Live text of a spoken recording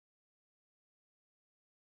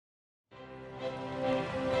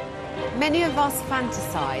Many of us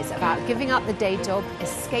fantasise about giving up the day job,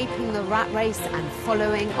 escaping the rat race and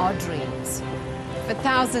following our dreams. For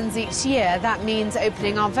thousands each year, that means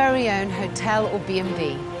opening our very own hotel or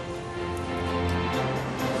B&B.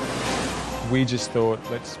 We just thought,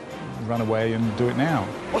 let's run away and do it now.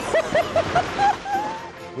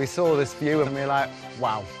 We saw this view and we were like,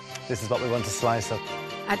 wow, this is what we want to slice up.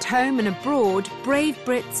 At home and abroad, brave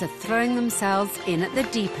Brits are throwing themselves in at the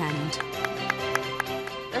deep end.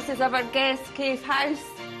 This is our guest cave house.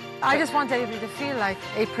 I just wanted to feel like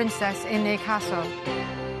a princess in a castle.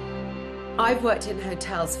 I've worked in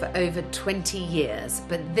hotels for over 20 years,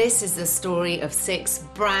 but this is the story of 6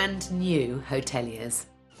 brand new hoteliers.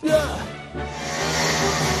 Yeah.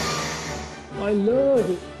 I love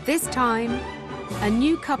it. This time, a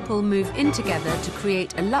new couple move in together to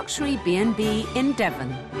create a luxury B&B in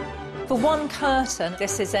Devon. For one curtain,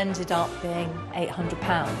 this has ended up being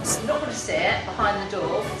 £800. You're not going to see it behind the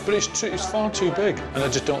door. But it's far too big, and I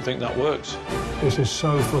just don't think that works. This is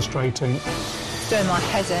so frustrating. It's doing my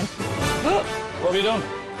head in. What have you done?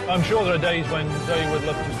 I'm sure there are days when they would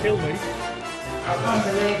love to kill me. I can't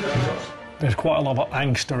believe it. There's quite a lot of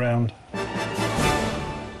angst around.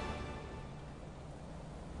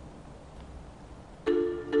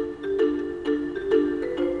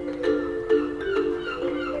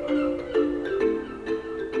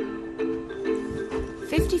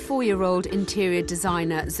 Year-old interior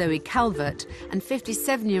designer Zoe Calvert and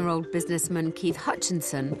 57-year-old businessman Keith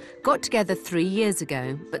Hutchinson got together 3 years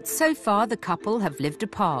ago, but so far the couple have lived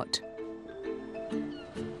apart.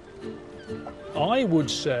 I would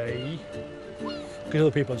say, because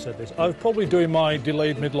other people have said this, I was probably doing my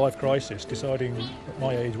delayed midlife crisis, deciding at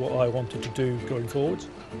my age what I wanted to do going forwards.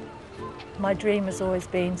 My dream has always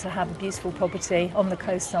been to have a beautiful property on the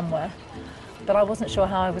coast somewhere. But I wasn't sure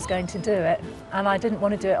how I was going to do it, and I didn't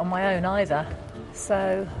want to do it on my own either.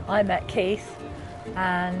 So I met Keith,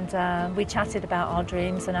 and we chatted about our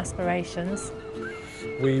dreams and aspirations.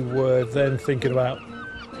 We were then thinking about,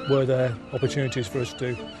 were there opportunities for us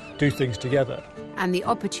to do things together? And the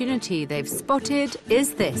opportunity they've spotted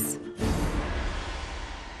is this.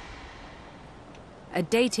 A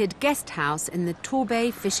dated guest house in the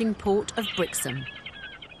Torbay fishing port of Brixham.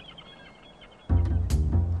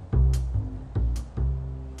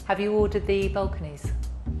 Have you ordered the balconies?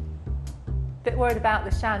 Bit worried about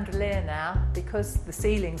the chandelier now because the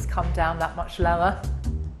ceilings come down that much lower.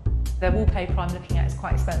 The wallpaper I'm looking at is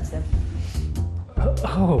quite expensive.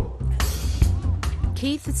 Oh.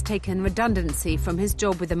 Keith has taken redundancy from his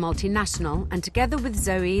job with a multinational, and together with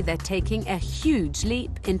Zoe, they're taking a huge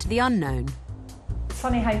leap into the unknown. It's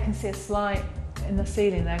funny how you can see a slide in the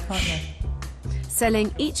ceiling there, can't you?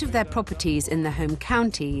 Selling each of their properties in the home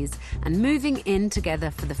counties and moving in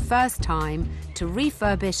together for the first time to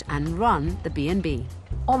refurbish and run the B&B.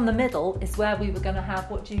 On the middle is where we were going to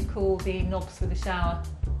have, what do you call the knobs for the shower?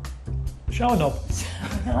 Shower knob.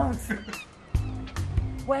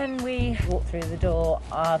 When we walked through the door,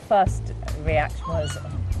 our first reaction was,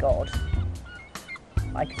 oh God.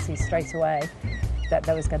 I could see straight away that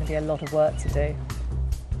there was going to be a lot of work to do.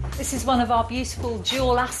 This is one of our beautiful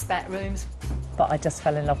dual aspect rooms. But I just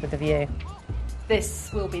fell in love with the view.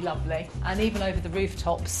 This will be lovely, and even over the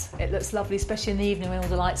rooftops, it looks lovely, especially in the evening when all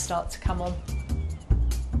the lights start to come on.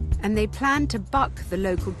 And they plan to buck the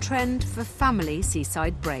local trend for family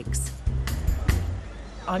seaside breaks.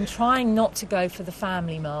 I'm trying not to go for the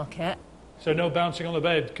family market. So no bouncing on the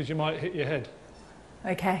bed, because you might hit your head.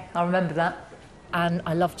 OK, I'll remember that. And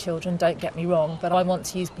I love children, don't get me wrong, but I want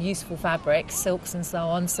to use beautiful fabrics, silks and so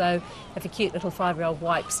on, so if a cute little 5-year-old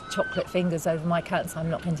wipes chocolate fingers over my curtains, I'm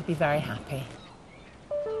not going to be very happy.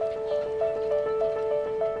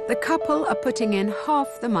 The couple are putting in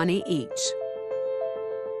half the money each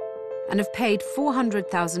and have paid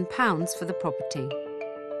 £400,000 for the property.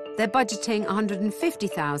 They're budgeting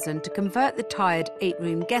 £150,000 to convert the tired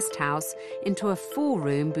 8-room guest house into a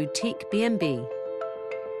 4-room boutique B&B.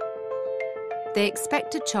 They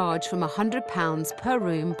expect to charge from £100 per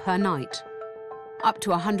room per night, up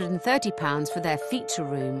to £130 for their feature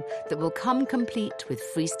room that will come complete with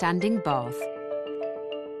freestanding bath.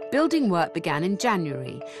 Building work began in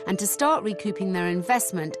January, and to start recouping their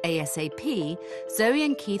investment ASAP, Zoe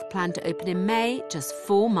and Keith plan to open in May, just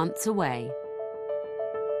 4 months away.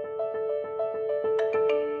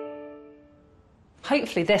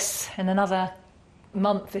 Hopefully in another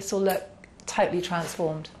month, this will look totally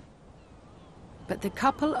transformed. But the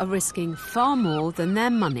couple are risking far more than their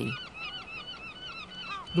money.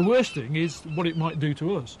 The worst thing is what it might do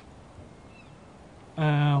to us.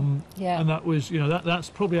 And that was, that's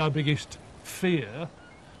probably our biggest fear,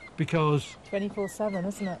 because 24/7,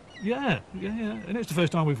 isn't it? yeah, and it's the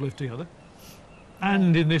first time we've lived together,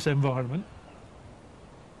 and in this environment.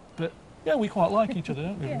 But yeah, we quite like each other,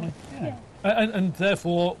 don't we? Yeah. Really? Yeah. And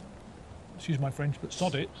therefore, excuse my French, but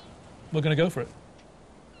sod it, we're going to go for it.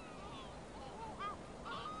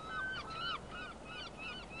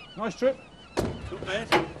 Nice trip. Not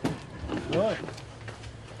bad. Right.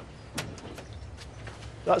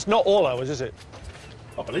 That's not all hours, is it?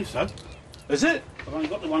 I believe so. Is it? I've only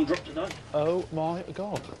got the one drop today. Oh my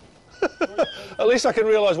God. At least I can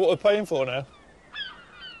realise what we're paying for now.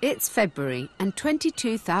 It's February and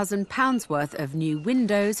 £22,000 worth of new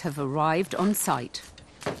windows have arrived on site.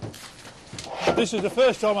 This is the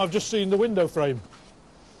first time I've just seen the window frame.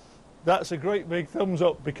 That's a great big thumbs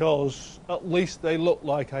up because at least they look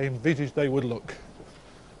like I envisaged they would look.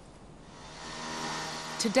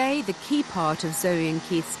 Today, the key part of Zoe and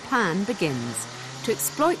Keith's plan begins to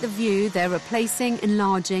exploit the view they're replacing,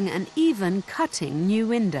 enlarging and even cutting new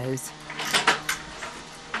windows.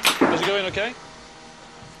 Is it going okay?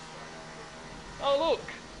 Oh look,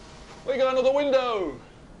 we got another window.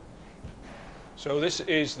 So this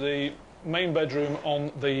is the main bedroom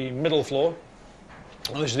on the middle floor.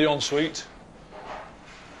 And this is the ensuite.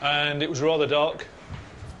 And it was rather dark,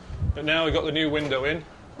 but now we've got the new window in.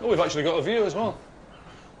 Oh, we've actually got a view as well.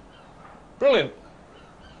 Brilliant.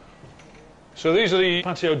 So these are the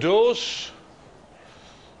patio doors.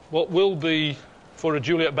 What will be for a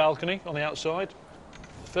Juliet balcony on the outside.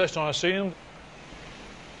 First time I've seen them.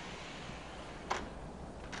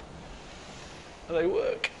 They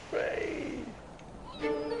work. Hooray.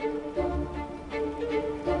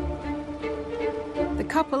 The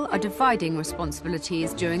couple are dividing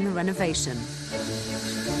responsibilities during the renovation,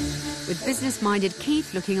 with business-minded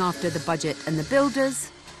Keith looking after the budget and the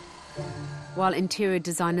builders, while interior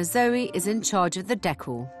designer Zoe is in charge of the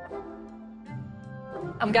decor.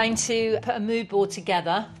 I'm going to put a mood board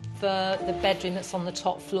together for the bedroom that's on the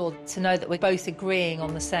top floor to know that we're both agreeing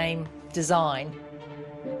on the same design.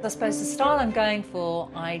 I suppose the style I'm going for,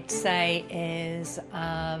 I'd say, is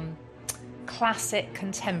classic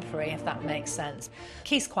contemporary, if that makes sense.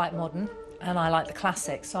 Keith's quite modern, and I like the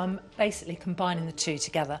classic, so I'm basically combining the two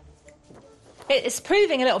together. It's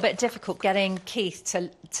proving a little bit difficult getting Keith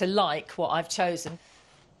to like what I've chosen.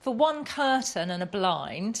 For one curtain and a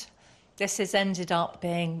blind, this has ended up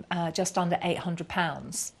being just under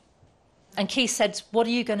 £800. And Keith said, what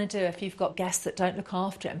are you going to do if you've got guests that don't look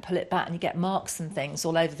after it and pull it back and you get marks and things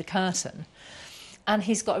all over the curtain? And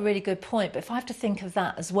he's got a really good point, but if I have to think of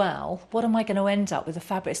that as well, what am I going to end up with? The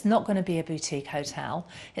fabric? It's not going to be a boutique hotel.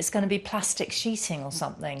 It's going to be plastic sheeting or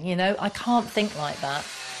something, you know? I can't think like that.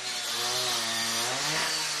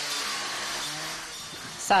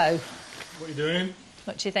 So, What are you doing?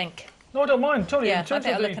 what do you think? No, I don't mind. Tony, Yeah, in terms I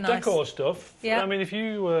think of the it'll look decor nice. stuff, Yeah. I mean, if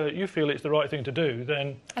you feel it's the right thing to do,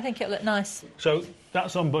 then... I think it'll look nice. So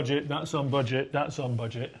that's on budget, that's on budget, that's on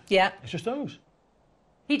budget. Yeah. It's just those.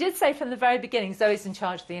 He did say from the very beginning Zoe's in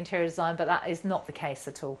charge of the interior design, but that is not the case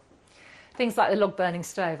at all. Things like the log-burning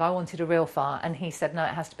stove, I wanted a real fire, and he said, no,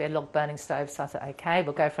 it has to be a log-burning stove. So I thought, OK,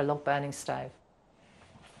 we'll go for a log-burning stove.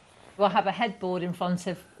 We'll have a headboard in front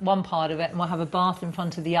of one part of it, and we'll have a bath in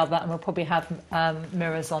front of the other, and we'll probably have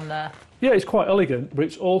mirrors on there. Yeah, it's quite elegant, but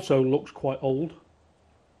it also looks quite old.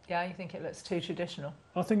 Yeah, you think it looks too traditional?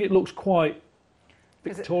 I think it looks quite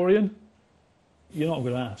Victorian. You know what I'm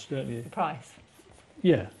going to ask, don't you? The price?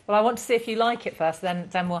 Yeah. Well, I want to see if you like it first, then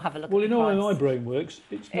we'll have a look Well, at you the know price. how my brain works.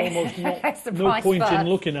 It's almost It's the no price point in first.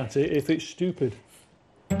 looking at it if it's stupid.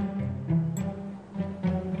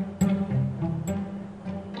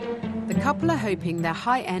 The couple are hoping their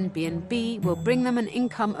high-end B&B will bring them an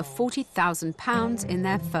income of £40,000 in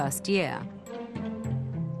their first year.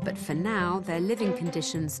 But for now, their living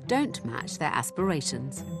conditions don't match their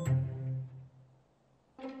aspirations.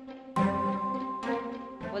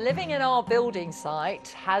 Well, living in our building site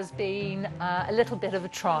has been a little bit of a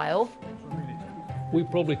trial. We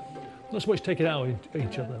probably not so much take it out of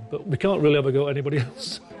each other, but we can't really ever go at anybody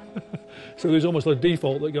else. So there's almost a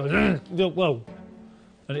default that goes, well,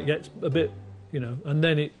 and it gets a bit, you know, and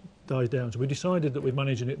then it dies down. So we decided that we're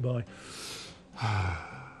managing it by...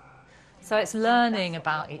 So it's learning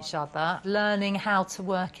about each other, learning how to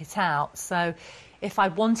work it out. So if I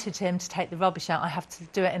wanted him to take the rubbish out, I have to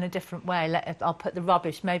do it in a different way. I'll put the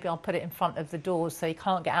rubbish, maybe I'll put it in front of the doors so he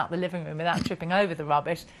can't get out the living room without tripping over the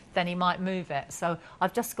rubbish, then he might move it. So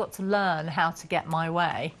I've just got to learn how to get my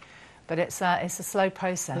way. But it's a slow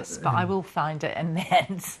process, but I will find it in the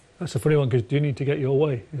end. That's a funny one, because do you need to get your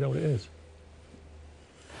way? Is that what it is?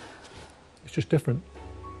 It's just different.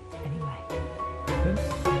 Anyway. Yeah.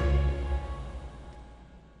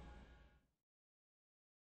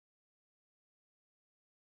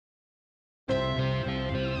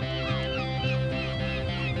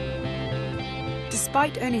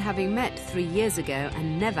 Despite only having met 3 years ago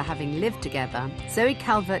and never having lived together, Zoe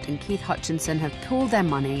Calvert and Keith Hutchinson have pooled their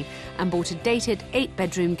money and bought a dated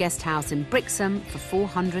 8-bedroom guest house in Brixham for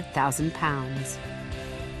 £400,000.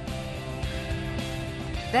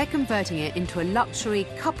 They're converting it into a luxury,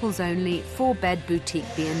 couples-only, 4-bed boutique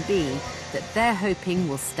B&B that they're hoping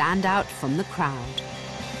will stand out from the crowd.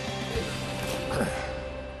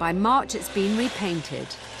 By March, it's been repainted.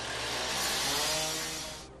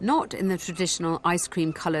 Not in the traditional ice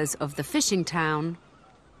cream colours of the fishing town,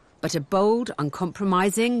 but a bold,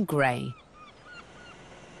 uncompromising grey.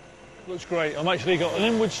 Looks great. I've actually got an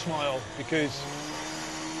inward smile because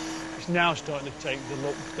it's now starting to take the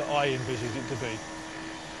look that I envisaged it to be.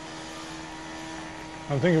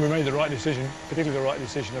 I'm thinking we made the right decision, particularly the right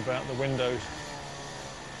decision about the windows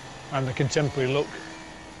and the contemporary look.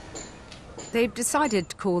 They've decided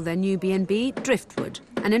to call their new B&B Driftwood,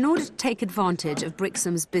 and in order to take advantage of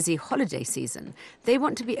Brixham's busy holiday season, they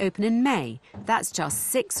want to be open in May. That's just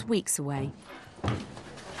 6 weeks away.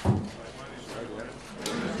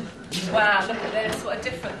 Wow, look at this, what a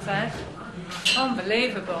difference, eh?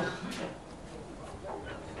 Unbelievable.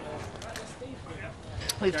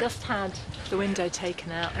 We've just had the window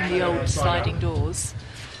taken out and the old sliding doors,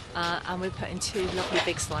 and we're putting 2 lovely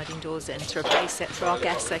big sliding doors in to replace it for our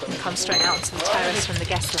guests so they can come straight out to the terrace from the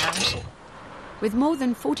guest lounge. With more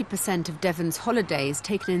than 40% of Devon's holidays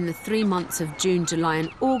taken in the 3 months of June, July and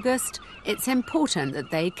August, it's important that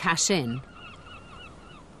they cash in.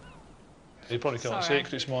 You probably can't see it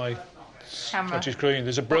because it's my Camera. touchy screen.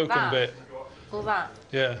 There's a broken bit. All that?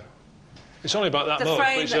 Yeah. It's only about that The much.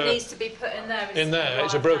 frame that needs to be put in there is in there,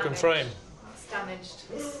 it's a broken frame. It's damaged,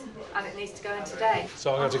 and it needs to go in today. So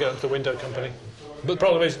I'm going to have to get it to the window company. But the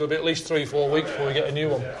problem is it'll be at least 3-4 weeks before we get a new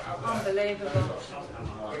one. Unbelievable.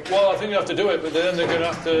 Well, I think you have to do it, but then they're going to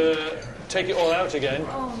have to take it all out again.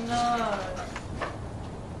 Oh no.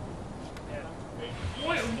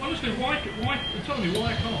 Honestly, why? Tell me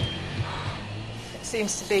why I can't. It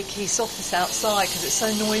seems to be Keith's office outside because it's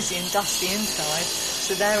so noisy and dusty inside.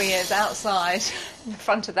 So there he is outside in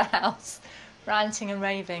front of the house, ranting and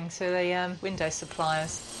raving to the window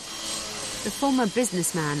suppliers. The former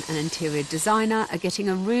businessman and interior designer are getting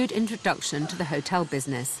a rude introduction to the hotel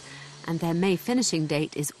business, and their May finishing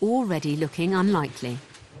date is already looking unlikely.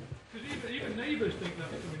 Even neighbours think that's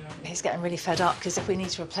coming out. He's getting really fed up because if we need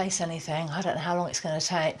to replace anything, I don't know how long it's going to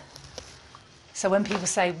take. So when people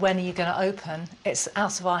say, when are you going to open, it's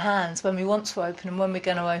out of our hands. When we want to open and when we're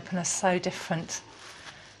going to open are so different.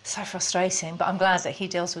 So frustrating, but I'm glad that he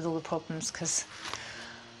deals with all the problems because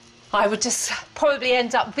I would just probably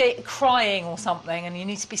end up crying or something, and you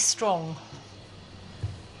need to be strong.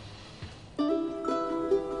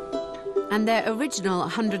 And their original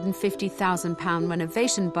 £150,000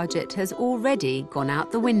 renovation budget has already gone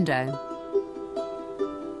out the window.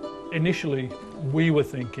 Initially, we were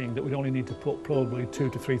thinking that we'd only need to put probably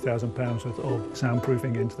 £2,000 to £3,000 worth of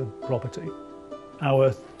soundproofing into the property.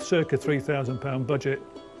 Our circa £3,000 budget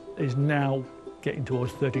is now getting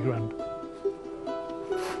towards 30 grand.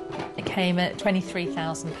 It came at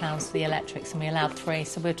 £23,000 for the electrics, and we allowed 3,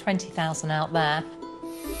 so we're 20,000 out there.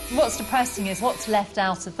 What's depressing is what's left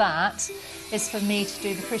out of that is for me to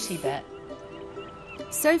do the pretty bit.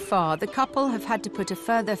 So far, the couple have had to put a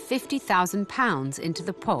further £50,000 into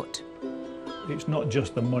the pot. It's not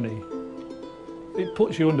just the money. It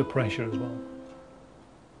puts you under pressure as well.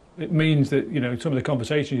 It means that, you know, some of the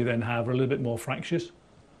conversations you then have are a little bit more fractious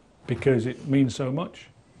because it means so much.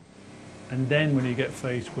 And then when you get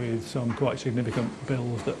faced with some quite significant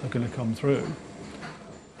bills that are going to come through,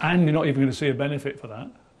 and you're not even going to see a benefit for that,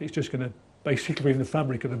 it's just going to basically, in the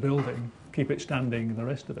fabric of the building, keep it standing and the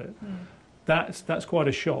rest of it. That's quite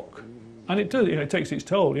a shock. And it does, you know, it takes its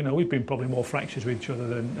toll. You know, we've been probably more fractious with each other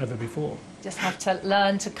than ever before. Just have to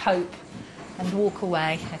learn to cope and walk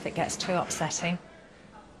away if it gets too upsetting.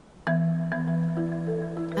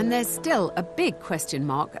 And there's still a big question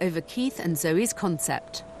mark over Keith and Zoe's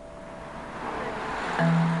concept.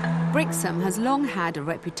 Brixham has long had a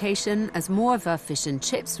reputation as more of a fish and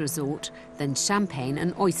chips resort than champagne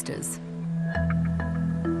and oysters.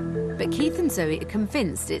 But Keith and Zoe are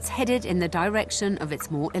convinced it's headed in the direction of its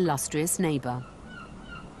more illustrious neighbour.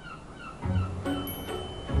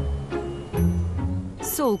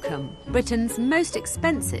 Salcombe, Britain's most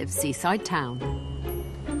expensive seaside town.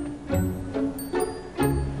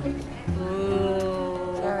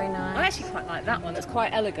 Very nice. I actually quite like that one. It's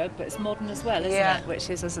quite elegant, but it's modern as well, isn't it? Which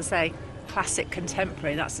is, as I say, classic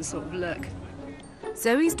contemporary. That's the sort of look.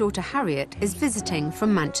 Zoe's daughter Harriet is visiting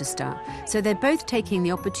from Manchester, so they're both taking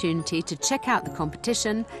the opportunity to check out the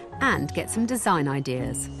competition and get some design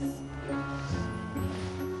ideas.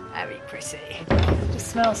 Very pretty. It just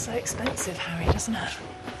smells so expensive, Harry, doesn't it?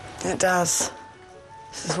 It does.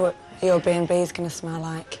 This is what your B&B is going to smell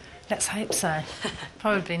like. Let's hope so.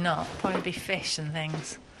 Probably not. Probably be fish and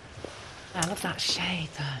things. I love that shade,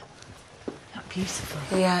 though. That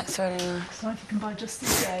beautiful. Yeah, it's really nice. So if you can buy just the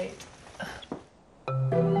shade.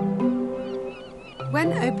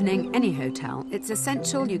 When opening any hotel, it's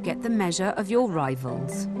essential you get the measure of your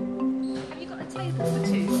rivals. Have you got a table for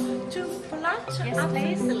two? Two for lunch?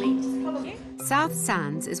 Yes, please. South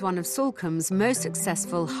Sands is one of Salcomb's most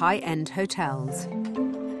successful high-end hotels.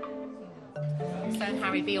 So,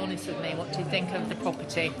 Harry, be honest with me. What do you think of the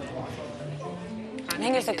property? I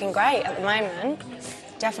think it's looking great at the moment.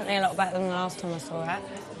 Definitely a lot better than the last time I saw it.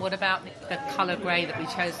 What about the colour grey that we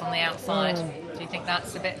chose on the outside? Do you think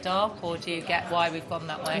that's a bit dark, or do you get why we've gone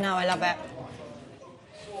that way? No, I love it.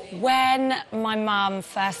 When my mum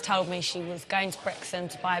first told me she was going to Brixham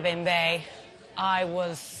to buy a B&B, I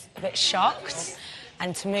was a bit shocked.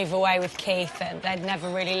 And to move away with Keith, and they'd never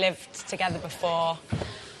really lived together before.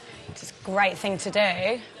 It's a great thing to do,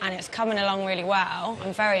 and it's coming along really well.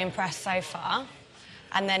 I'm very impressed so far.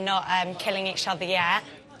 And they're not killing each other yet.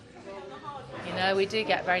 You know, we do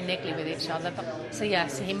get very niggly with each other. But, so, yeah,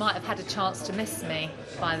 so he might have had a chance to miss me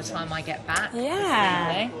by the time I get back.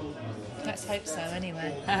 Yeah. Really. Let's hope so,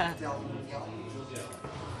 anyway.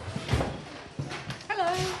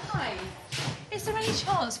 Hello. Hi. Is there any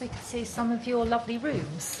chance we could see some of your lovely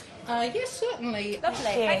rooms? Yes, certainly. Lovely,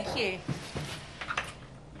 thank you.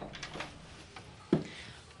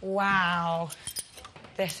 Wow.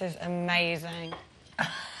 This is amazing.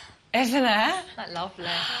 Isn't it? That's lovely.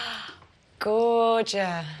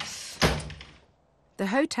 Gorgeous. The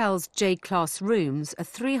hotel's J-class rooms are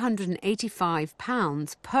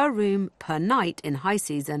 £385 per room per night in high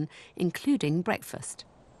season, including breakfast.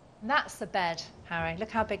 That's the bed, Harry. Look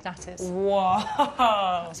how big that is. Whoa.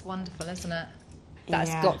 That's wonderful, isn't it? That's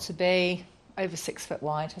Yeah. got to be over 6 foot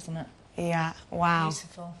wide, hasn't it? Yeah, wow.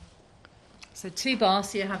 Beautiful. So 2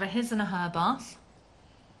 baths. You have a his and a her bath.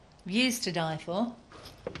 Views to die for.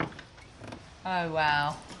 Oh,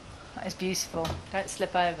 wow. That is beautiful. Don't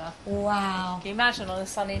slip over. Wow. Can you imagine on a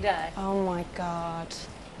sunny day? Oh, my God.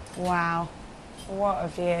 Wow. What a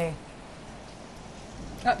view.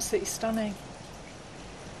 Absolutely stunning.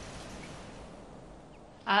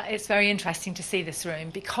 It's very interesting to see this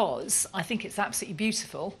room because I think it's absolutely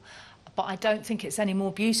beautiful, but I don't think it's any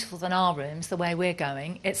more beautiful than our rooms, the way we're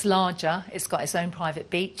going. It's larger, it's got its own private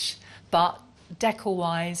beach, but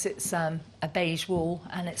decor-wise, it's a beige wall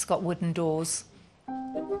and it's got wooden doors.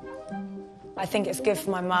 I think it's good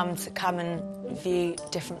for my mum to come and view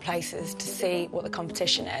different places to see what the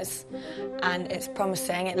competition is. And it's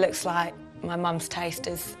promising. It looks like my mum's taste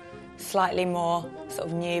is slightly more sort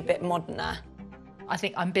of new, bit moderner. I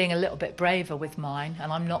think I'm being a little bit braver with mine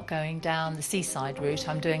and I'm not going down the seaside route.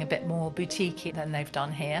 I'm doing a bit more boutique than they've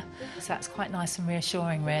done here. So that's quite nice and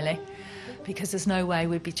reassuring, really, because there's no way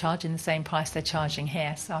we'd be charging the same price they're charging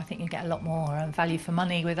here. So I think you get a lot more value for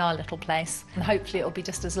money with our little place. And hopefully it'll be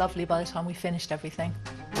just as lovely by the time we've finished everything.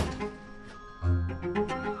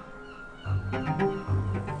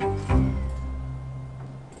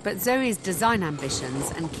 But Zoe's design ambitions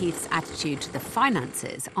and Keith's attitude to the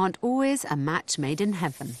finances aren't always a match made in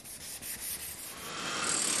heaven.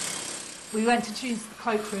 We went to choose the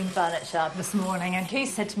cloakroom furniture this morning and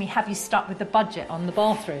Keith said to me, have you stuck with the budget on the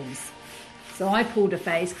bathrooms? So I pulled a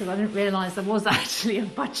face because I didn't realise there was actually a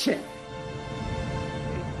budget.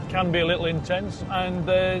 It can be a little intense and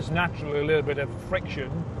there's naturally a little bit of friction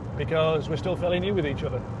because we're still fairly new with each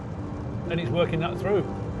other and it's working that through.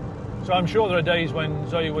 So I'm sure there are days when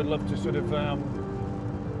Zoe would love to sort of, I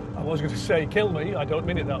was going to say kill me, I don't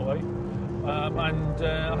mean it that way, and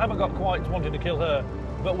I haven't got quite wanting to kill her,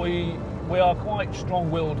 but we are quite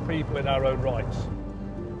strong-willed people in our own rights.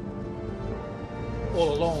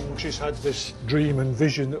 All along she's had this dream and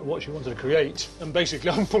vision of what she wanted to create, and basically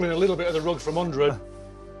I'm pulling a little bit of the rug from under her.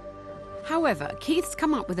 However, Keith's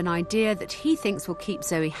come up with an idea that he thinks will keep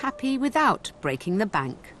Zoe happy without breaking the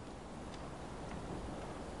bank.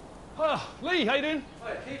 Ah, Lee, how you doing?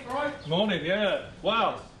 Hi, Keith, all right? Morning, yeah.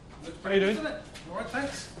 Wow. How you doing? All right,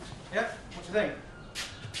 thanks. Yeah, what do you think?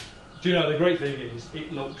 Do you know, the great thing is,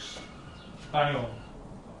 it looks bang on.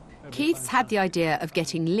 Keith's had the idea of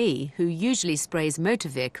getting Lee, who usually sprays motor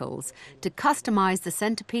vehicles, to customise the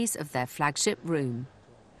centrepiece of their flagship room.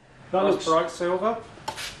 That looks bright silver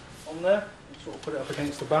on there. Sort of put it up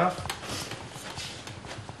against the bath.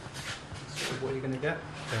 That's sort of what you're going to get.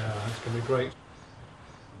 Yeah, it's going to be great.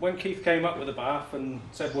 When Keith came up with the bath and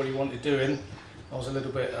said what he wanted doing, I was a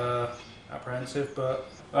little bit apprehensive, but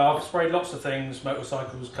I've sprayed lots of things,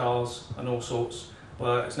 motorcycles, cars and all sorts,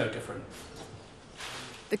 but it's no different.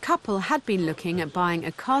 The couple had been looking at buying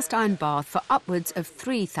a cast iron bath for upwards of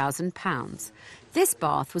 £3,000. This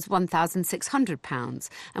bath was £1,600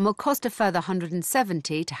 and will cost a further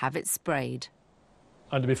 £170 to have it sprayed.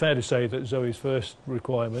 And to be fair to say that Zoe's first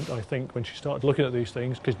requirement, I think, when she started looking at these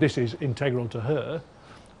things, because this is integral to her,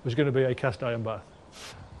 was going to be a cast iron bath.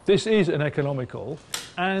 This is an economical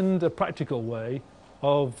and a practical way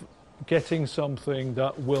of getting something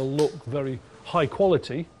that will look very high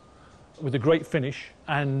quality, with a great finish,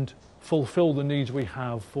 and fulfil the needs we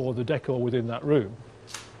have for the decor within that room.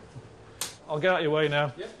 I'll get out of your way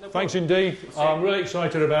now. Yeah, no Thanks problem. indeed. I'm really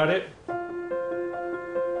excited about it.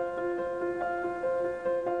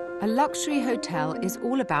 A luxury hotel is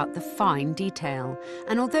all about the fine detail,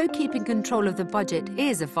 and although keeping control of the budget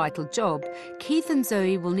is a vital job, Keith and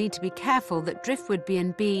Zoe will need to be careful that Driftwood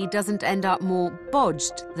B&B doesn't end up more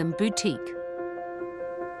bodged than boutique.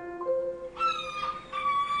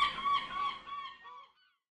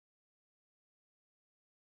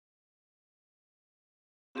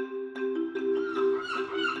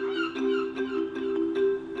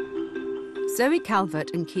 Zoe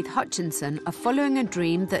Calvert and Keith Hutchinson are following a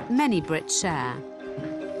dream that many Brits share.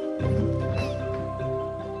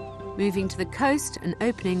 Moving to the coast and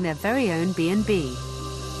opening their very own B&B.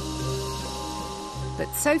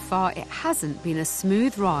 But so far it hasn't been a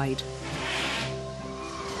smooth ride.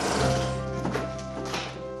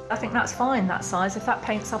 I think that's fine, that size, if that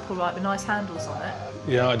paints up all right with nice handles on it.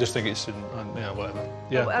 Yeah, I just think it's, yeah, whatever.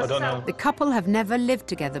 Yeah, I don't know. The couple have never lived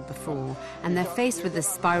together before, and they're faced with a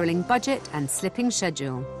spiralling budget and slipping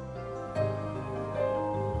schedule.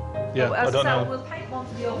 Yeah, Well, I as don't I say, know. we'll paint one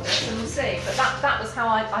for the office and we'll see. But that was how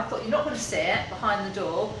I thought you're not going to see it behind the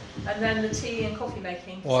door, and then the tea and coffee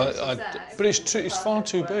making. Well, there. but it's far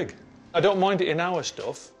too big. I don't mind it in our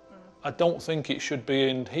stuff. I don't think it should be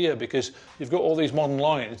in here because you've got all these modern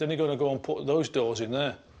lines, then you're going to go and put those doors in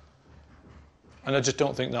there. And I just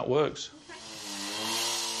don't think that works.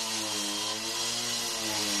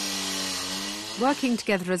 Working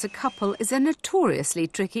together as a couple is a notoriously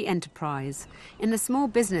tricky enterprise. In a small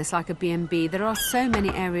business like a B&B, there are so many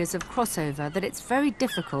areas of crossover that it's very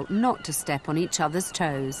difficult not to step on each other's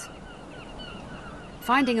toes.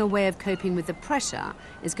 Finding a way of coping with the pressure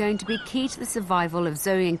is going to be key to the survival of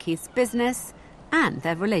Zoe and Keith's business and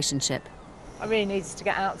their relationship. I really needed to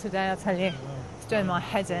get out today, I tell you. It's doing my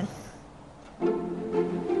head in.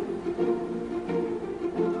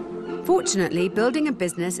 Fortunately, building a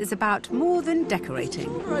business is about more than decorating.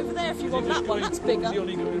 Over there if you want that one, that's bigger.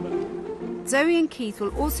 Zoe and Keith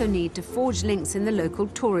will also need to forge links in the local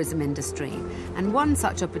tourism industry, and one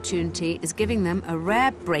such opportunity is giving them a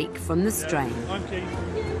rare break from the strain. I'm Keith.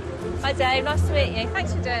 Hi Dave, nice to meet you.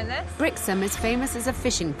 Thanks for doing this. Brixham is famous as a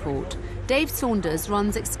fishing port. Dave Saunders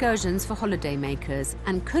runs excursions for holidaymakers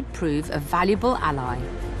and could prove a valuable ally.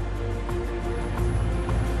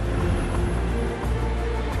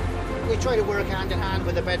 We try to work hand in hand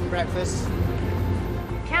with the bed and breakfast.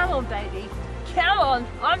 Come on, baby. Come on,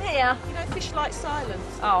 I'm here. You know, fish like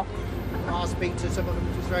silence. Oh. I'll speak to some of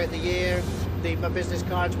them throughout the year, leave my business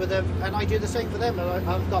cards with them, and I do the same for them.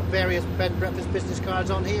 I've got various bed and breakfast business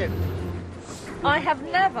cards on here. I have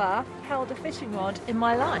never held a fishing rod in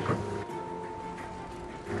my life.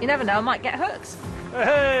 You never know, I might get hooks.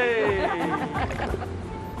 Hey!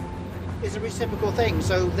 It's a reciprocal thing,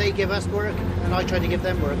 so they give us work, and I try to give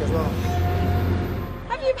them work as well.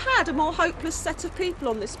 Have you had a more hopeless set of people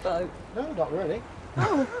on this boat? No, not really.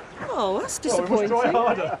 Oh, that's Well, we must try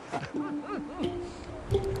harder.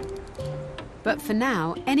 But for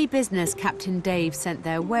now, any business Captain Dave sent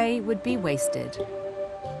their way would be wasted.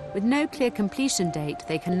 With no clear completion date,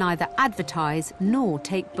 they can neither advertise nor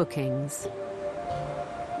take bookings.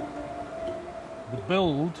 The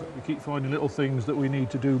build, we keep finding little things that we need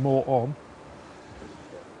to do more on.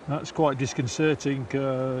 That's quite disconcerting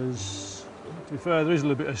because, to be fair, there is a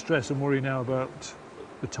little bit of stress and worry now about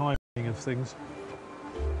the timing of things,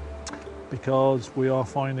 because we are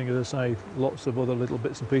finding, as I say, lots of other little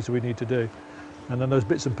bits and pieces we need to do, and then those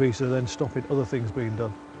bits and pieces are then stopping other things being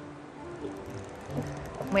done.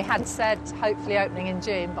 We had said hopefully opening in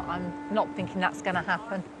June, but I'm not thinking that's going to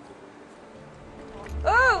happen.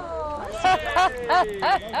 Oh!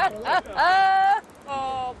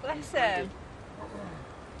 Oh, bless him.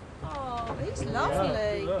 Oh, he's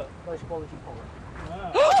lovely. Nice quality collar.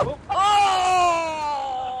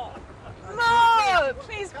 Oh! No!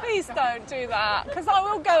 Please, please don't do that, because I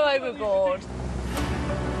will go overboard.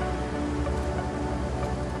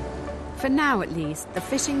 For now, at least, the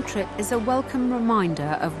fishing trip is a welcome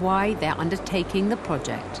reminder of why they're undertaking the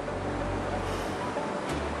project.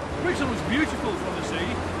 Brixham was beautiful from the sea.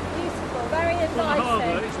 Beautiful. Oh, very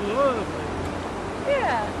inviting. It's lovely.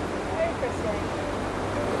 Yeah, very pretty.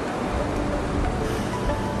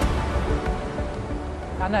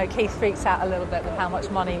 I know Keith freaks out a little bit with how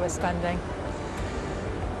much money we're spending.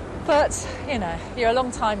 But, you know, you're a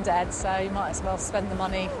long time dead, so you might as well spend the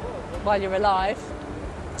money while you're alive.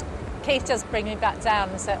 Keith does bring me back down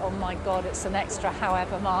and say, oh my God, it's an extra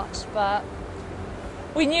however much, but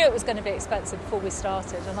we knew it was going to be expensive before we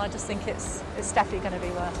started, and I just think it's definitely going to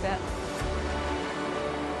be worth it.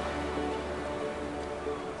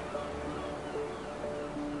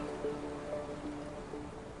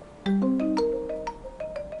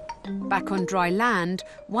 Back on dry land,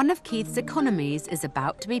 one of Keith's economies is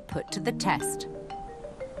about to be put to the test.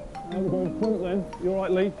 I'll go in front then. You all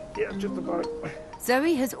right, Lee? Yeah, just about.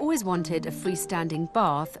 Zoe has always wanted a freestanding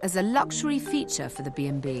bath as a luxury feature for the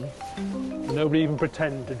B&B. Nobody even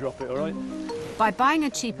pretend to drop it, all right? By buying a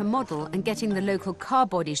cheaper model and getting the local car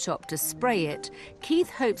body shop to spray it,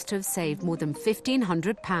 Keith hopes to have saved more than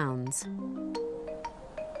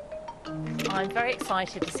 £1,500. I'm very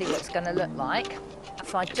excited to see what it's going to look like.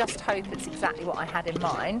 So I just hope it's exactly what I had in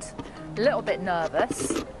mind. A little bit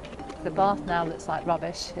nervous. The bath now looks like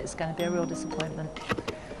rubbish. It's going to be a real disappointment.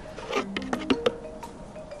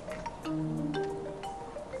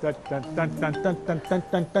 Dun, dun, dun, dun, dun, dun, dun,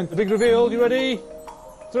 dun, dun. The big reveal, you ready?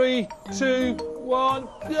 3, 2, 1,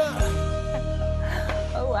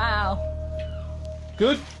 yeah! Oh, wow.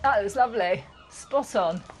 Good? That was lovely. Spot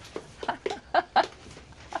on.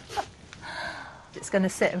 It's going to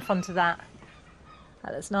sit in front of that.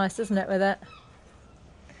 That looks nice, doesn't it, with it?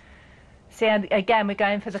 See, again, we're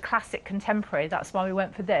going for the classic contemporary. That's why we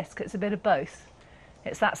went for this, because it's a bit of both.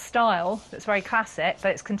 It's that style that's very classic, but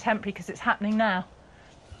it's contemporary because it's happening now.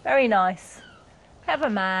 Very nice. Clever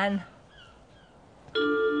man.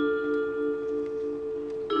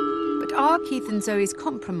 But are Keith and Zoe's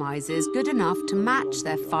compromises good enough to match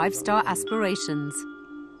their 5-star aspirations?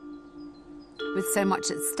 With so much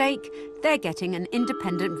at stake, they're getting an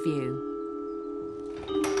independent view.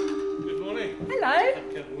 Good morning. Hello.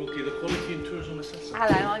 Kevin Wilkie, the Quality and Tourism Assessor.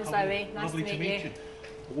 Hello, I'm Zoe. Nice Lovely to meet you.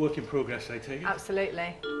 A work in progress, I take it?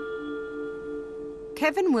 Absolutely.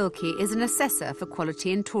 Kevin Wilkie is an assessor for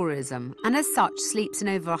quality and tourism, and as such sleeps in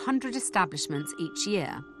over 100 establishments each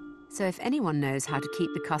year. So if anyone knows how to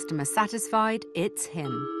keep the customer satisfied, it's him.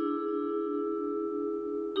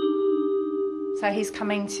 So he's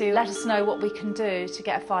coming to let us know what we can do to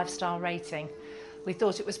get a 5-star rating. We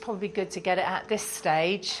thought it was probably good to get it at this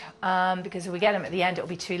stage, because if we get them at the end, it'll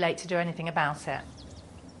be too late to do anything about it.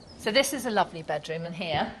 So this is a lovely bedroom in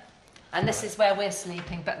here, and this is where we're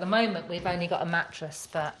sleeping, but at the moment we've only got a mattress,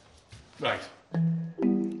 but... Right.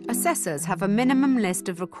 Assessors have a minimum list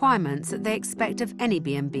of requirements that they expect of any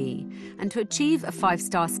B&B, and to achieve a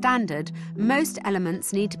 5-star standard, most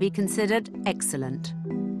elements need to be considered excellent.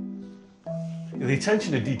 The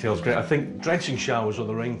attention to detail is great. I think drenching showers or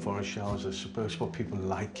the rainforest showers are superb. It's what people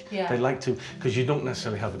like. Yeah. They like to, because you don't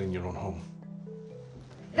necessarily have it in your own home.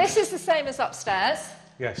 This is the same as upstairs.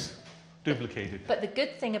 Yes, duplicated. But the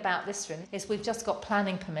good thing about this room is we've just got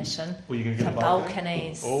planning permission Well, you can get for a balcony.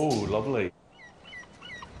 balconies. Oh, lovely.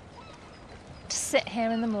 To sit here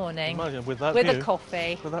in the morning Imagine with that with view. a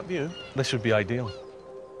coffee. With that view. This would be ideal.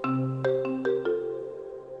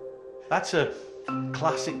 That's a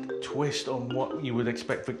classic twist on what you would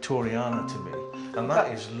expect Victoriana to be. And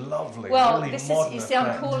that is lovely. Well, really this is, modern you see, I'm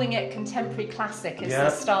effect. calling it contemporary classic is Yeah, the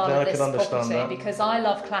style yeah, I of this can understand property that. because I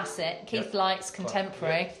love classic, Keith likes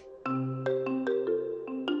contemporary.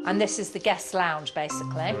 And this is the guest lounge,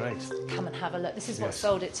 basically. Right. Come and have a look. This is what Yes.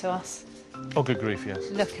 sold it to us. Oh, good grief, yes.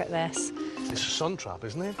 Look at this. It's a sun trap,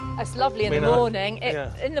 isn't it? It's lovely in I mean, the morning.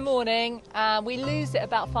 yeah. In the morning, we lose it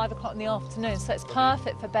about 5 o'clock in the afternoon, so it's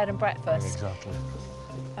perfect for bed and breakfast. Exactly.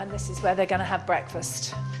 And this is where they're going to have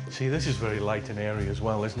breakfast. See, this is very light and airy as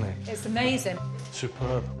well, isn't it? It's amazing.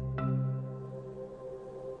 Superb.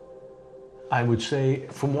 I would say,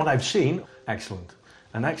 from what I've seen, excellent.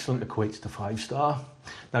 And excellent equates to 5-star.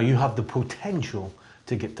 Now, you have the potential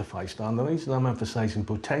to get to 5-star. And the reason I'm emphasising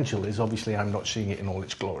potential is obviously I'm not seeing it in all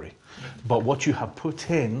its glory. But what you have put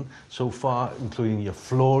in so far, including your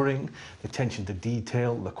flooring, the attention to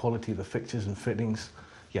detail, the quality of the fixtures and fittings,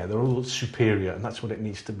 yeah, they're all superior, and that's what it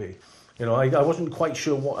needs to be. You know, I wasn't quite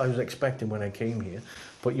sure what I was expecting when I came here,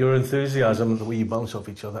 but your enthusiasm, the way you bounce off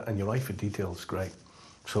each other, and your eye for detail is great.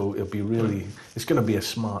 So it'll be really, it's going to be a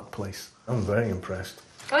smart place. I'm very impressed.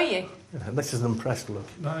 Are you? Yeah, this is an impressed look.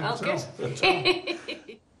 Oh, good.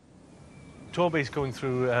 Torbay's going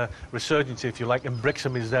through resurgence, if you like, and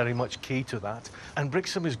Brixham is very much key to that. And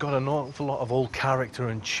Brixham has got an awful lot of old character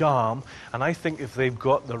and charm, and I think if they've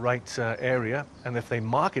got the right area, and if they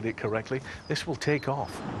market it correctly, this will take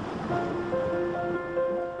off.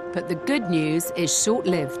 But the good news is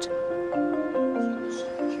short-lived.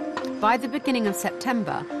 By the beginning of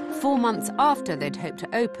September, 4 months after they'd hoped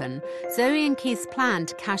to open, Zoe and Keith's plan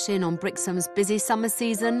to cash in on Brixham's busy summer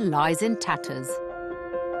season lies in tatters.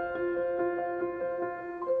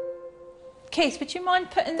 Keith, would you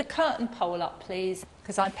mind putting the curtain pole up, please?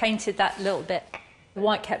 Because I painted that a little bit. The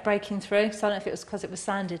white kept breaking through, so I don't know if it was because it was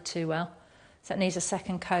sanded too well. So it needs a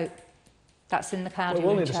second coat. That's in the cloudy room.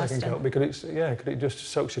 Well, we'll need a second coat because it just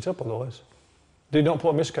soaks it up otherwise. Do you not put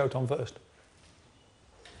a mist coat on first?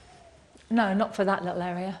 No, not for that little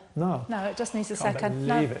area. No. No, it just needs a Can't second.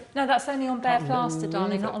 believe it. No, that's only on bare plaster,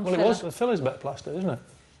 darling, not on filler. Well, it was. The filler's bare plaster, isn't it?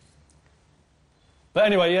 But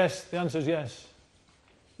anyway, yes, the answer's yes.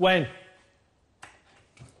 When?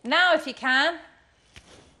 Now, if you can.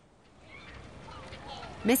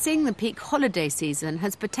 Missing the peak holiday season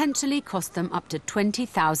has potentially cost them up to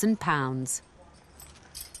 £20,000.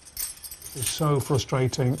 It's so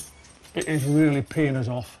frustrating. It is really peeing us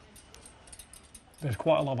off. There's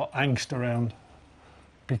quite a lot of angst around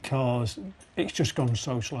because it's just gone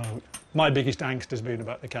so slow. My biggest angst has been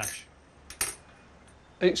about the cash.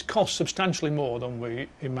 It's cost substantially more than we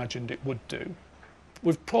imagined it would do.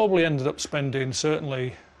 We've probably ended up spending,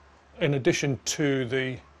 certainly, in addition to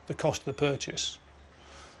the cost of the purchase,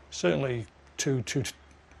 certainly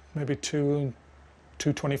maybe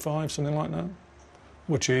 225, something like that,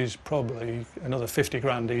 which is probably another 50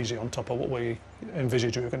 grand easy on top of what we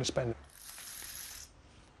envisaged we were going to spend.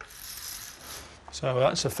 So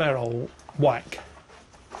that's a fair old whack.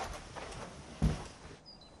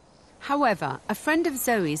 However, a friend of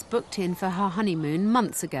Zoe's booked in for her honeymoon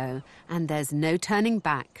months ago, and there's no turning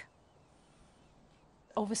back.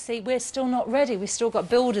 Obviously, we're still not ready. We've still got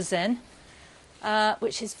builders in,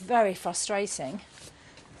 which is very frustrating.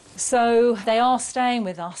 So they are staying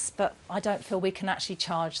with us, but I don't feel we can actually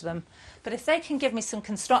charge them. But if they can give me some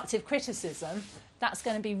constructive criticism, that's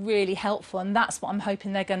going to be really helpful, and that's what I'm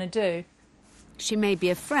hoping they're going to do. She may be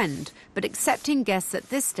a friend, but accepting guests at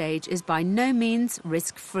this stage is by no means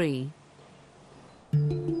risk-free.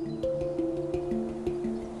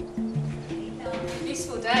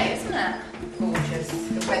 Beautiful day, isn't it? Gorgeous.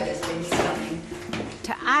 The weather's been stunning.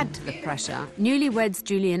 To add to the pressure, newlyweds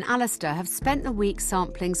Julie and Alistair have spent the week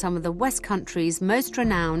sampling some of the West Country's most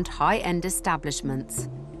renowned high-end establishments.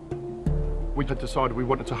 We had decided we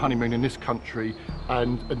wanted to honeymoon in this country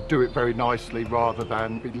and do it very nicely rather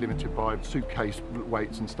than be limited by suitcase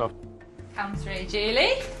weights and stuff. Come through,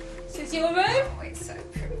 Julie. This is your room. Oh, it's so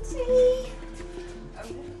pretty.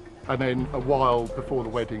 And then a while before the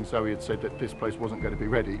wedding, Zoe had said that this place wasn't going to be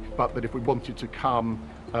ready, but that if we wanted to come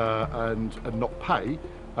and not pay,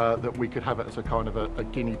 that we could have it as a kind of a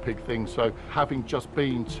guinea pig thing. So having just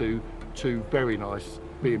been to two very nice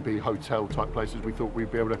B&B hotel type places, we thought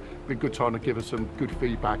we'd be able to be a good time to give us some good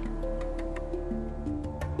feedback.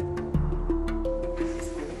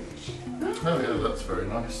 Oh yeah, that's very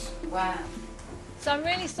nice. Wow. So I'm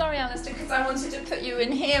really sorry, Alistair, because I wanted to put you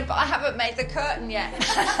in here, but I haven't made the curtain yet.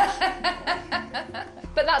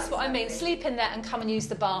 But that's what I mean. Sleep in there and come and use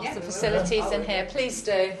the bath, the facilities in here. Please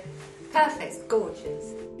do. Perfect. It's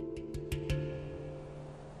gorgeous.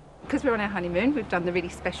 Because we're on our honeymoon, we've done the really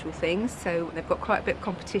special things, so they've got quite a bit of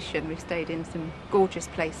competition. We've stayed in some gorgeous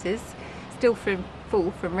places. Still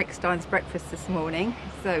full from Rick Stein's breakfast this morning,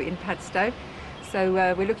 so in Padstow. So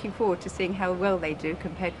we're looking forward to seeing how well they do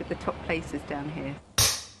compared with the top places down here.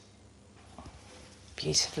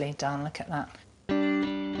 Beautifully done, look at that.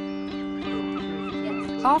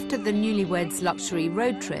 After the newlyweds' luxury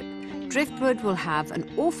road trip, Driftwood will have an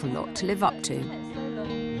awful lot to live up to.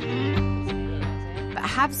 But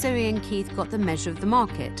have Zoe and Keith got the measure of the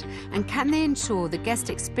market? And can they ensure the guest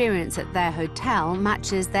experience at their hotel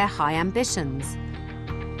matches their high ambitions?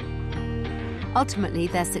 Ultimately,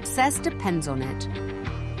 their success depends on it.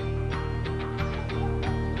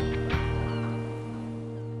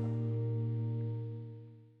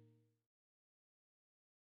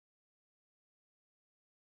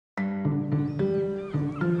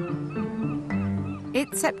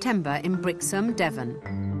 It's September in Brixham, Devon.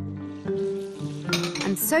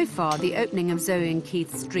 And so far, the opening of Zoe and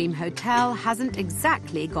Keith's dream hotel hasn't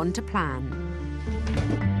exactly gone to plan.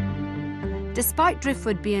 Despite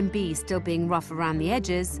Driftwood B&B still being rough around the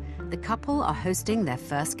edges, the couple are hosting their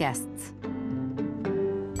first guests.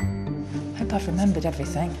 Hope I've remembered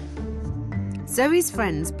everything. Zoe's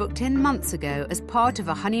friends booked in months ago as part of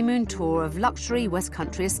a honeymoon tour of luxury West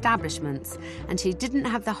Country establishments, and she didn't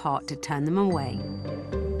have the heart to turn them away.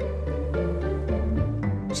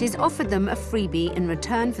 She's offered them a freebie in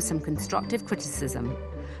return for some constructive criticism.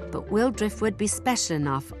 But will Driftwood be special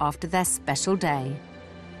enough after their special day?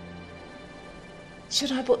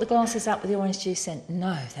 Should I put the glasses out with the orange juice in?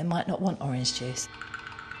 No, they might not want orange juice.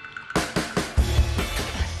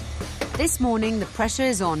 This morning, the pressure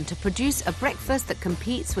is on to produce a breakfast that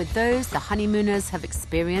competes with those the honeymooners have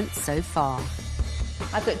experienced so far.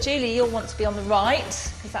 I've got Julie, you'll want to be on the right,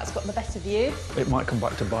 because that's got the better view. It might come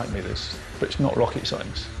back to bite me, this, but it's not rocket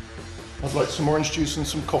science. I'd like some orange juice and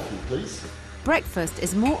some coffee, please. Breakfast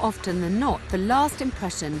is more often than not the last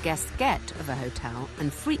impression guests get of a hotel,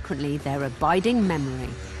 and frequently their abiding memory.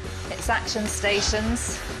 It's action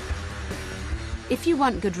stations. If you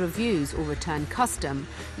want good reviews or return custom,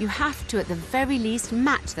 you have to at the very least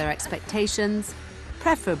match their expectations,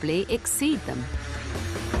 preferably exceed them.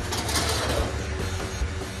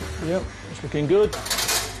 Yep, it's looking good.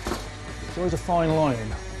 It's always a fine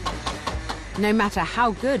line. No matter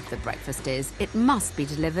how good the breakfast is, it must be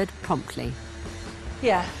delivered promptly.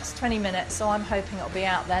 Yeah, it's 20 minutes, so I'm hoping it'll be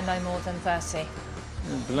out there no more than 30.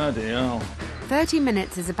 Oh, bloody hell. 30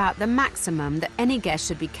 minutes is about the maximum that any guest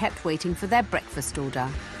should be kept waiting for their breakfast order.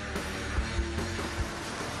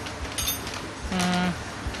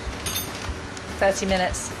 30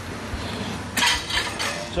 minutes.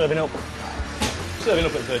 Serving up. Serving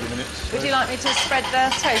up at 30 minutes. Would you like me to spread the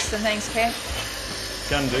toast and things, Kim?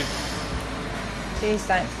 Can do. Please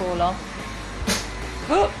don't fall off.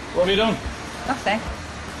 What have you done? Nothing.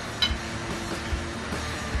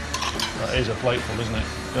 That is a plateful, isn't it?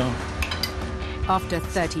 Yeah. After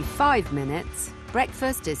 35 minutes,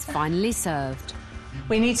 breakfast is finally served.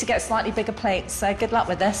 We need to get slightly bigger plates, so good luck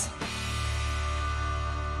with this.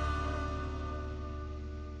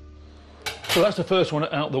 So that's the first one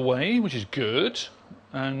out the way, which is good.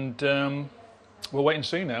 And we'll wait and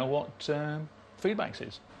see now what feedback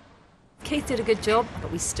is. Keith did a good job,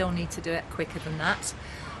 but we still need to do it quicker than that.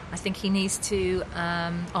 I think he needs to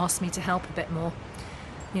ask me to help a bit more.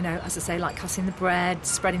 You know, as I say, like cutting the bread,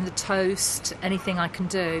 spreading the toast, anything I can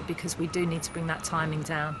do, because we do need to bring that timing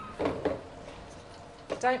down.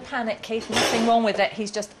 Don't panic, Keith, nothing wrong with it. He's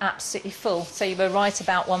just absolutely full. So you were right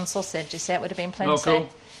about one sausage. You see, it would have been plenty. Oh, cool.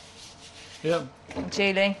 Yeah.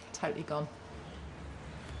 Julie, totally gone.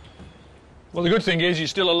 Well, the good thing is you're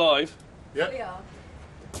still alive. Yeah. We are.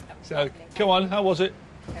 So, come on, how was it?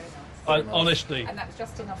 Very nice. Honestly. And that was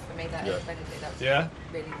just enough for me, that Yeah. that was Yeah?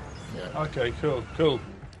 really nice. Yeah. OK, cool, cool.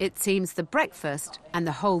 It seems the breakfast and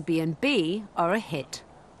the whole B&B are a hit.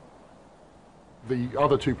 The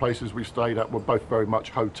other two places we stayed at were both very much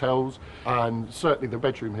hotels, and certainly the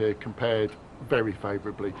bedroom here compared very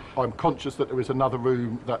favourably. I'm conscious that there is another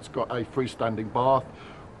room that's got a freestanding bath,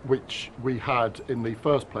 which we had in the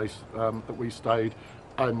first place that we stayed,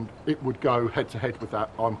 and it would go head to head with that,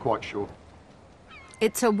 I'm quite sure.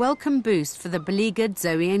 It's a welcome boost for the beleaguered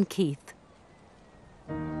Zoe and Keith.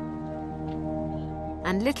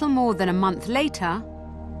 And little more than a month later,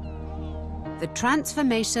 the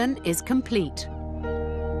transformation is complete.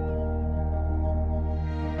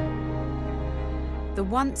 The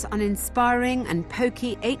once uninspiring and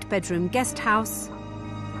pokey 8-bedroom guest house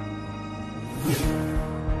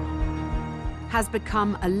has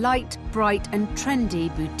become a light, bright and trendy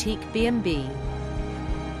boutique B&B.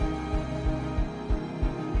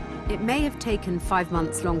 It may have taken 5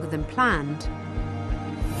 months longer than planned,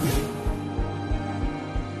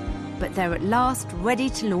 but they're at last ready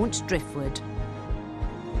to launch Driftwood.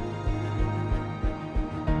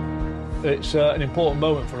 It's an important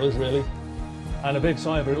moment for us, really, and a big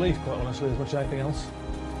sigh of relief, quite honestly, as much as anything else.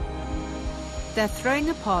 They're throwing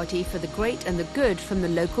a party for the great and the good from the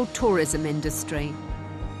local tourism industry.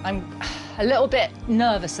 I'm a little bit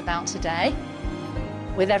nervous about today,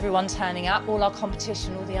 with everyone turning up, all our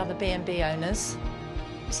competition, all the other B&B owners.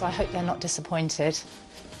 So I hope they're not disappointed.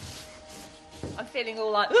 I'm feeling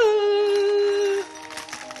all like, ooh,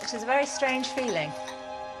 which is a very strange feeling.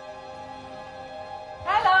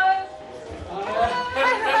 Hello. Hello.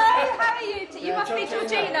 How are you? You must be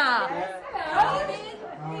Georgina. Hello.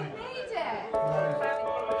 We made it.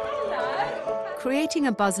 Creating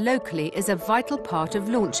a buzz locally is a vital part of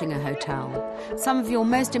launching a hotel. Some of your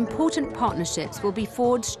most important partnerships will be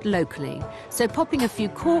forged locally, so popping a few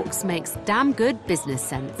corks makes damn good business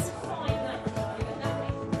sense.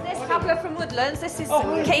 This couple are from Woodlands. This is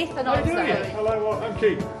Keith and I'm Zoe. Hello, I'm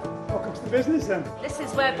Keith. Welcome to the business then. This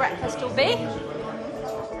is where breakfast will be.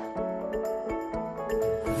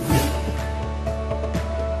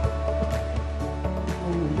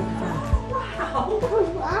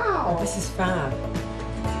 wow! This is fab.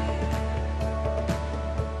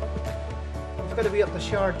 You've got to be up the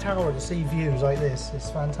Shard Tower to see views like this. It's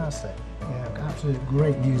fantastic. Yeah, absolute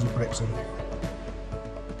great views of Brixham.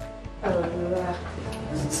 Oh,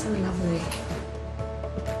 this is so lovely.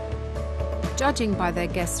 Judging by their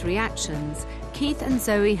guests' reactions, Keith and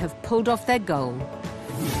Zoe have pulled off their goal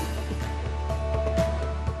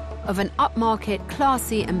of an upmarket,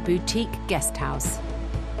 classy and boutique guest house.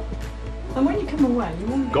 And when you come away, you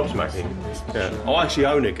want to... Gobsmacking. Yeah. I actually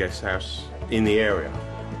own a guest house in the area.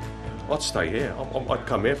 I'd stay here. I'd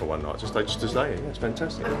come here for one night just to stay here. Yeah, it's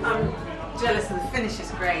fantastic. I'm jealous of the finish,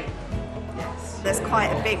 is great. There's quite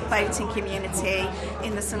a big boating community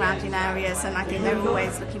in the surrounding areas, and I think they're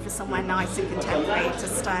always looking for somewhere nice and contemporary to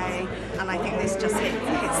stay, and I think this just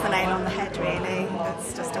hits the nail on the head, really.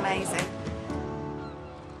 It's just amazing.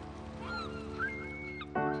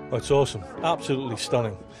 Oh, it's awesome, absolutely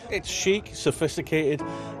stunning. It's chic, sophisticated,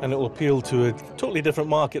 and it will appeal to a totally different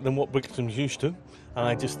market than what Brixham's used to, and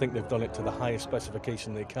I just think they've done it to the highest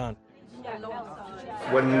specification they can.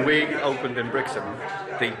 When we opened in Brixham,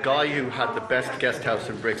 the guy who had the best guest house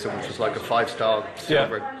in Brixham, which was like a 5-star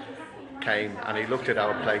silver, came and he looked at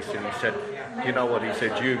our place and he said, you know what, he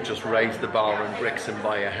said, you've just raised the bar in Brixham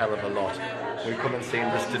by a hell of a lot. We've come and seen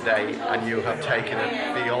this today and you have taken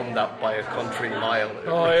it beyond that by a country mile.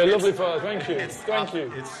 Oh, you're lovely fellow, thank you. Thank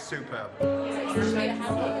you. It's superb.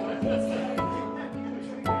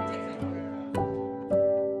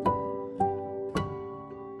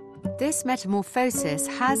 This metamorphosis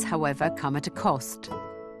has, however, come at a cost.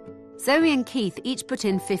 Zoe and Keith each put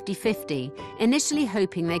in 50-50, initially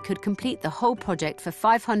hoping they could complete the whole project for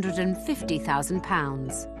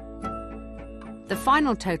 £550,000. The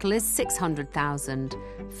final total is £600,000,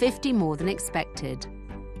 50 more than expected.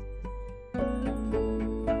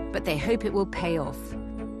 But they hope it will pay off.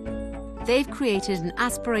 They've created an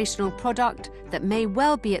aspirational product that may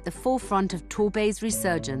well be at the forefront of Torbay's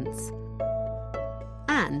resurgence.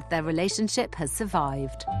 And their relationship has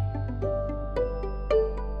survived.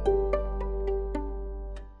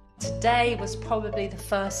 Today was probably the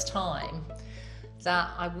first time that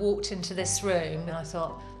I walked into this room and I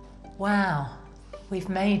thought, wow, we've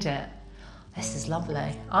made it. This is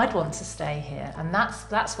lovely. I'd want to stay here, and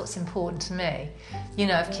that's what's important to me. You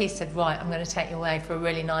know, if Keith said, right, I'm going to take you away for a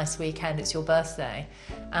really nice weekend, it's your birthday,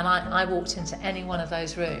 and I walked into any one of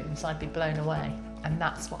those rooms, I'd be blown away. And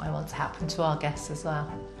that's what I want to happen to our guests as well.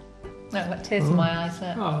 No, I've got tears in my eyes.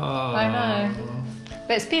 I know.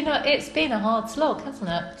 But it's been a hard slog, hasn't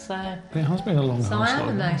it? So it has been a long, hard slog. So I am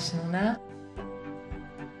emotional now.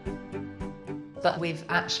 But we've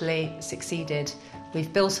actually succeeded.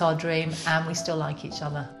 We've built our dream and we still like each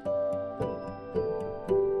other.